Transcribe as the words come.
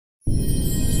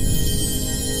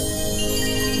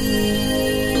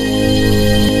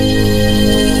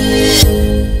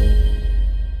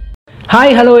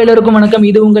Hi hello எல்லாருக்கும் வணக்கம்.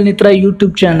 இது உங்கள் நித்ரா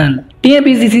YouTube channel.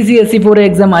 Tnpsc Ccse Iv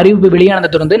exam அறிவிப்பு வெளியானதை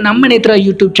தொடர்ந்து நம்ம நித்ரா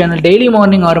யூடியூப் சேனல் டெய்லி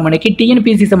மார்னிங் 6 மணிக்கு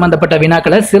டிஎன்பிஎஸ்சி சம்பந்தப்பட்ட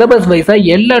வினாக்களை சிலபஸ் வைஸா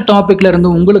எல்லா டாபிக்ல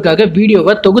இருந்து உங்களுக்காக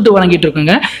வீடியோவை தொகுத்து வழங்கிட்டு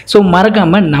இருக்குங்க. ஸோ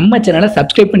மறக்காம நம்ம சேனலை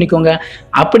சப்ஸ்கிரைப் பண்ணிக்கோங்க.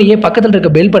 அப்படியே பக்கத்தில்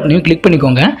இருக்க பெல் பட்டனையும் கிளிக்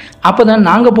பண்ணிக்கோங்க. அப்போதான்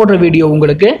நாங்கள் போடுற வீடியோ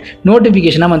உங்களுக்கு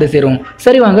நோட்டிஃபிகேஷனாக வந்து சேரும்.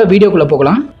 சரி, வாங்க வீடியோக்குள்ளே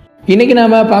போகலாம். இன்றைக்கி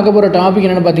நாம் பார்க்க போகிற டாபிக்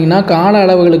என்னென்னு பார்த்தீங்கன்னா, கால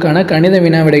அளவுகளுக்கான கணித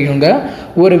வினா விடைகளுங்க.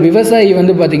 ஒரு விவசாயி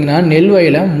வந்து பார்த்திங்கன்னா நெல்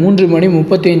வயலை 3 மணி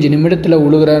 35 நிமிடத்தில்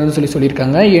உழுகிறாருன்னு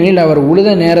சொல்லியிருக்காங்க. எனில் அவர்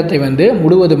உழுத நேரத்தை வந்து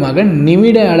முழுவதுமாக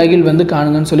நிமிட அலகில் வந்து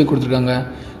காணுங்கன்னு சொல்லி கொடுத்துருக்காங்க.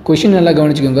 கொஷின் நல்லா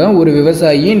கவனிச்சுக்கோங்க. ஒரு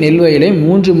விவசாயி நெல் வயலை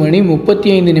 3 மணி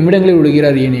 35 நிமிடங்களில்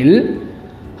உழுகிறார் எனில்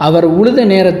அவர் உழுத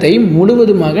நேரத்தை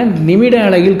முழுவதுமாக நிமிட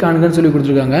அலகில் காணுங்கன்னு சொல்லி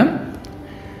கொடுத்துருக்காங்க.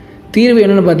 தீர்வு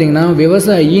என்னென்னு பார்த்தீங்கன்னா,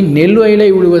 விவசாயி நெல் வயலை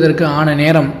உழுவதற்கு ஆன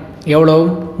நேரம் எவ்வளோ?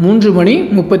 3 மணி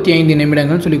 35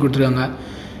 நிமிடங்கள்னு சொல்லி கொடுத்துருக்காங்க.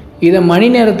 இதை மணி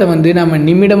நேரத்தை வந்து நம்ம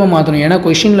நிமிடமாக மாற்றணும். ஏன்னா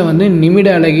கொஷினில் வந்து நிமிட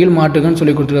அலகில் மாற்றுங்கன்னு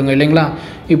சொல்லி கொடுத்துருக்காங்க இல்லைங்களா.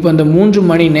 இப்போ அந்த 3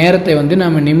 மணி நேரத்தை வந்து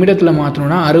நம்ம நிமிடத்தில்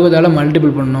மாற்றணும்னா 60ஆல்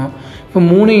மல்டிபிள் பண்ணணும். இப்போ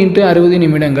 3 × 60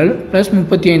 நிமிடங்கள் ப்ளஸ்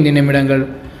 35 நிமிடங்கள்.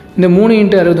 இந்த 3 ×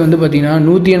 60 வந்து பார்த்திங்கன்னா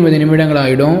 180 நிமிடங்கள்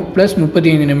ஆகிடும். ப்ளஸ்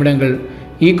 35 நிமிடங்கள்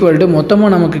ஈக்குவல் டு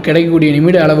மொத்தமாக நமக்கு கிடைக்கக்கூடிய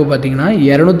நிமிட அளவு பார்த்திங்கன்னா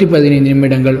 215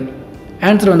 நிமிடங்கள்.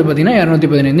 ஆன்சர் வந்து பார்த்திங்கன்னா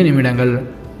 215 நிமிடங்கள்.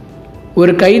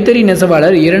 ஒரு கைத்தறி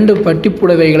நெசவாளர் 2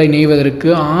 பட்டிப்புடவைகளை நெய்வதற்கு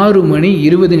 6 மணி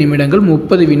 20 நிமிடங்கள்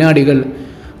 30 வினாடிகள்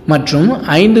மற்றும்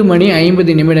 5 மணி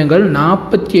 50 நிமிடங்கள்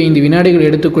 45 வினாடிகள்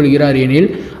எடுத்துக்கொள்கிறார் எனில்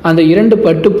அந்த 2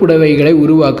 பட்டுப்புடவைகளை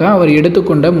உருவாக்க அவர்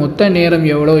எடுத்துக்கொண்ட மொத்த நேரம்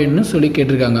எவ்வளோன்னு சொல்லி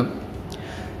கேட்டிருக்காங்க.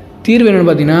 தீர்வு என்னென்னு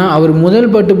பார்த்தீங்கன்னா, அவர் முதல்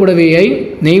பட்டுப்புடவையை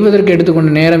நெய்வதற்கு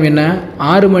எடுத்துக்கொண்ட நேரம் என்ன?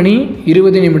 6 மணி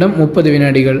 20 நிமிடம் 30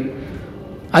 வினாடிகள்.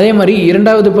 அதே மாதிரி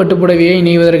இரண்டாவது பட்டுப்புடவையை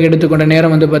நெய்வதற்கு எடுத்துக்கொண்ட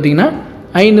நேரம் வந்து பார்த்திங்கன்னா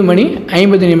 5 மணி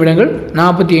 50 நிமிடங்கள்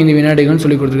 45 வினாடிகள்னு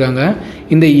சொல்லி கொடுத்துருக்காங்க.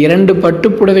 இந்த 2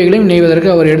 பட்டுப்புடவைகளையும் நெய்வதற்கு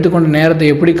அவர் எடுத்துக்கொண்ட நேரத்தை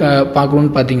எப்படி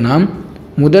பார்க்கணும்னு பார்த்தீங்கன்னா,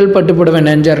 முதல் பட்டுப்புடவை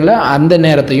நெஞ்சாரில் அந்த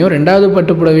நேரத்தையும் ரெண்டாவது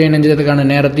பட்டுப்புடவையை நெஞ்சதுக்கான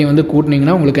நேரத்தையும் வந்து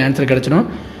கூட்டினீங்கன்னா உங்களுக்கு ஆன்சர் கிடச்சிடும்.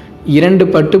 2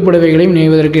 பட்டுப்புடவைகளையும்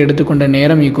நெய்வதற்கு எடுத்துக்கொண்ட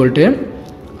நேரம் ஈக்குவல் டு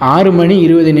 6 மணி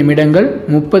 20 நிமிடங்கள்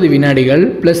 30 வினாடிகள்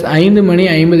ப்ளஸ் 5 மணி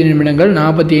 50 நிமிடங்கள்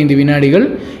 45 வினாடிகள்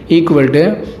ஈக்குவல் டு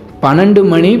 12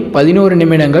 மணி 11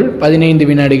 நிமிடங்கள் 15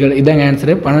 வினாடிகள். இதாங்க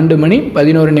ஆன்சரு. 12 மணி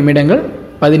 11 நிமிடங்கள்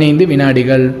 15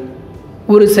 வினாடிகள்.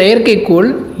 ஒரு செயற்கைக்கோள்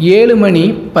 7 மணி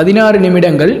 16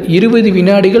 நிமிடங்கள் 20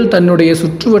 வினாடிகள் தன்னுடைய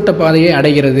சுற்றுவட்ட பாதையை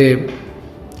அடைகிறது.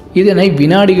 இதனை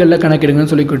வினாடிகளில்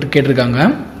கணக்கெடுங்கன்னு சொல்லி கேட்டிருக்காங்க.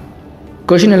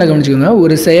 கொஷின் எல்லாம் கவனிச்சுக்கோங்க.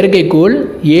 ஒரு செயற்கைக்கோள்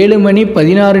 7 மணி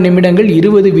 16 நிமிடங்கள்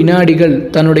 20 வினாடிகள்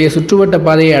தன்னுடைய சுற்றுவட்ட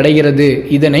பாதையை அடைகிறது.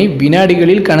 இதனை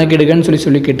வினாடிகளில் கணக்கெடுங்கன்னு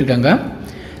சொல்லி கேட்டிருக்காங்க.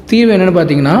 தீர்வு என்னென்னு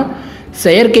பார்த்தீங்கன்னா,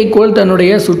 செயற்கைக்கோள்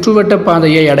தன்னுடைய சுற்றுவட்ட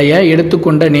பாதையை அடைய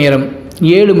எடுத்துக்கொண்ட நேரம்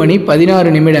 7 மணி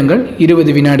 16 நிமிடங்கள்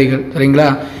 20 வினாடிகள். சரிங்களா?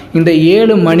 இந்த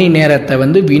 7 மணி நேரத்தை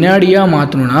வந்து வினாடியாக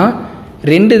மாற்றணும்னா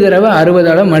 2 தடவை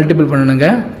 60ஆல் மல்டிபிள் பண்ணணுங்க.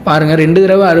 பாருங்கள், 2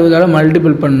 தடவை 60ஆல்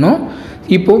மல்டிபிள் பண்ணணும்.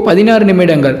 இப்போது 16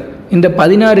 நிமிடங்கள். இந்த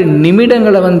 16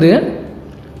 நிமிடங்களை வந்து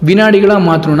வினாடிகளாக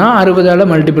மாற்றணும்னா 60ஆல்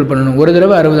மல்டிபிள் பண்ணணும். ஒரு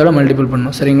தடவை 60ஆல் மல்டிபிள்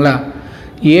பண்ணணும். சரிங்களா?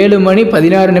 7 மணி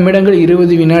 16 நிமிடங்கள்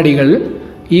 20 வினாடிகள்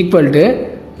ஈக்குவல் டு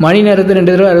மணி நேரத்தை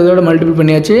 2 தடவை 60ஆல் மல்டிபிள்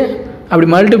பண்ணியாச்சு. அப்படி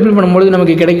மல்டிபிள் பண்ணும்போது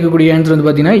நமக்கு கிடைக்கக்கூடிய ஆன்சர் வந்து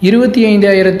பார்த்திங்கன்னா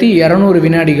 25,200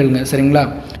 வினாடிகள்ங்க. சரிங்களா?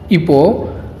 இப்போது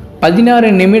 16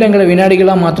 நிமிடங்களை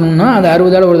வினாடிகளாக மாற்றணும்னா அது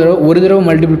 60ஆல் ஒரு தடவை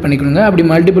மல்டிபிள் பண்ணிக்கணுங்க. அப்படி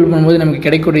மல்டிபிள் பண்ணும்போது நமக்கு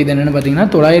கிடைக்கக்கூடியது என்னென்னு பார்த்தீங்கன்னா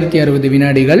 960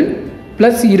 வினாடிகள்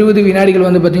ப்ளஸ் 20 வினாடிகள்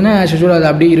வந்து பார்த்திங்கன்னா ஆஸ் யூசுவல் அது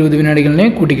அப்படியே 20 வினாடிகள்னே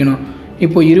கூட்டிக்கணும்.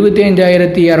 இப்போது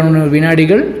 25,200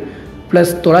 வினாடிகள்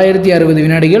ப்ளஸ் 960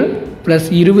 வினாடிகள் ப்ளஸ்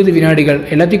 20 வினாடிகள்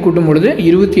எல்லாத்தையும் கூட்டும் பொழுது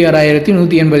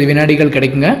 26,180 வினாடிகள்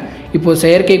கிடைக்குங்க. இப்போது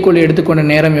செயற்கைக்கோள் எடுத்துக்கொண்ட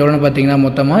நேரம் எவ்வளோன்னு பார்த்தீங்கன்னா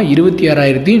மொத்தமாக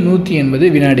 26,180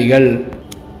 வினாடிகள்.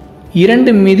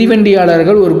 2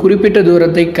 மிதிவண்டியாளர்கள் ஒரு குறிப்பிட்ட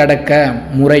தூரத்தை கடக்க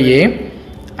முறையே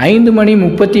 5 மணி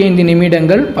 35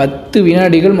 நிமிடங்கள் 10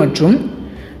 வினாடிகள் மற்றும்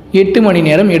 8 மணி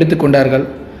நேரம் எடுத்துக்கொண்டார்கள்.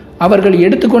 அவர்கள்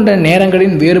எடுத்துக்கொண்ட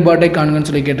நேரங்களின் வேறுபாட்டை காணுங்கன்னு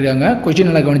சொல்லி கேட்டிருக்காங்க. கொஸ்டின்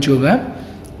நல்லா கவனிச்சுக்கோங்க.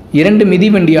 2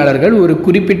 மிதிவண்டியாளர்கள் ஒரு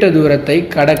குறிப்பிட்ட தூரத்தை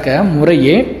கடக்க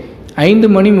முறையே 5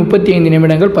 மணி 35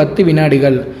 நிமிடங்கள் 10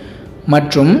 வினாடிகள்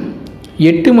மற்றும்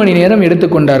 8 மணி நேரம்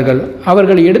எடுத்துக்கொண்டார்கள்.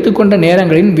 அவர்கள் எடுத்துக்கொண்ட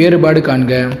நேரங்களின் வேறுபாடு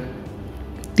காண்க.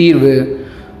 தீர்வு: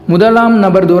 முதலாம்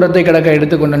நபர் தூரத்தை கடக்க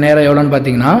எடுத்துக்கொண்ட நேரம் எவ்வளோன்னு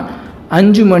பார்த்தீங்கன்னா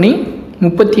 5 மணி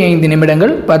 35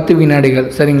 நிமிடங்கள் 10 வினாடிகள்.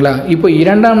 சரிங்களா? இப்போ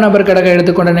இரண்டாம் நபர் கடக்க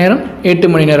எடுத்துக்கொண்ட நேரம் 8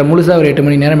 மணி நேரம். முழுசாக ஒரு 8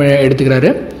 மணி நேரம் எடுத்துக்கிறாரு.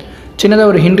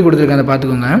 சின்னதாக ஒரு ஹிண்ட் கொடுத்துருக்காங்க,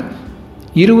 பார்த்துக்கோங்க.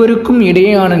 இருவருக்கும்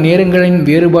இடையேயான நேரங்களின்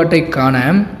வேறுபாட்டை காண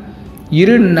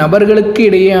 2 நபர்களுக்கு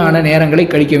இடையேயான நேரங்களை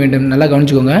கழிக்க வேண்டும். நல்லா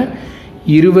கவனிச்சுக்கோங்க.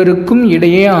 இருவருக்கும்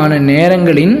இடையேயான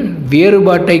நேரங்களின்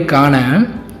வேறுபாட்டை காண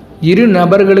இரு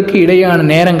நபர்களுக்கு இடையான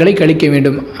நேரங்களை கழிக்க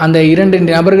வேண்டும். அந்த 2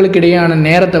 நபர்களுக்கு இடையான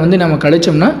நேரத்தை வந்து நம்ம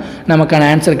கழிச்சோம்னா நமக்கான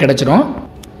ஆன்சர் கிடச்சிரும்.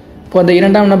 இப்போ அந்த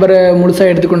 2ஆம் நபரை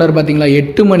முழுசாக எடுத்துக்கொண்டார் பார்த்தீங்களா,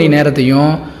 8 மணி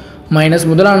நேரத்தையும் மைனஸ்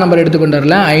 1ஆம் நம்பர்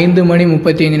எடுத்துக்கொண்டார்ல 5 மணி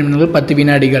 35 நிமிடங்கள் 10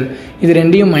 வினாடிகள். இது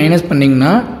ரெண்டையும் மைனஸ்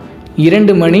பண்ணிங்கன்னா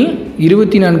 2 மணி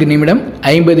 24 நிமிடம்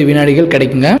 50 வினாடிகள்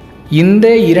கிடைக்குங்க. இந்த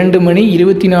 2 மணி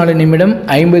 24 நிமிடம்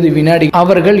 50 வினாடி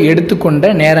அவர்கள்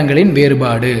எடுத்துக்கொண்ட நேரங்களின்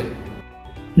வேறுபாடு.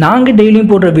 நாங்கள் டெய்லியும்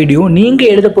போடுற வீடியோ நீங்கள்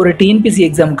எழுத போகிற டிஎன்பிசி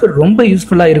எக்ஸாமுக்கு ரொம்ப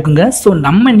யூஸ்ஃபுல்லாக இருக்குங்க. ஸோ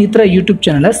நம்ம நித்ரா யூடியூப்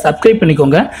சேனலை சப்ஸ்கிரைப்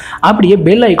பண்ணிக்கோங்க, அப்படியே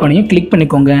பெல் ஐக்கானையும் கிளிக்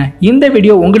பண்ணிக்கோங்க. இந்த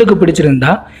வீடியோ உங்களுக்கு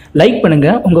பிடிச்சிருந்தா லைக்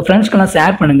பண்ணுங்கள், உங்கள் ஃப்ரெண்ட்ஸ்க்கெல்லாம்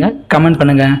ஷேர் பண்ணுங்கள், கமெண்ட்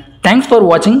பண்ணுங்கள். தேங்க்ஸ் ஃபார்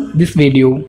வாட்சிங் திஸ் வீடியோ.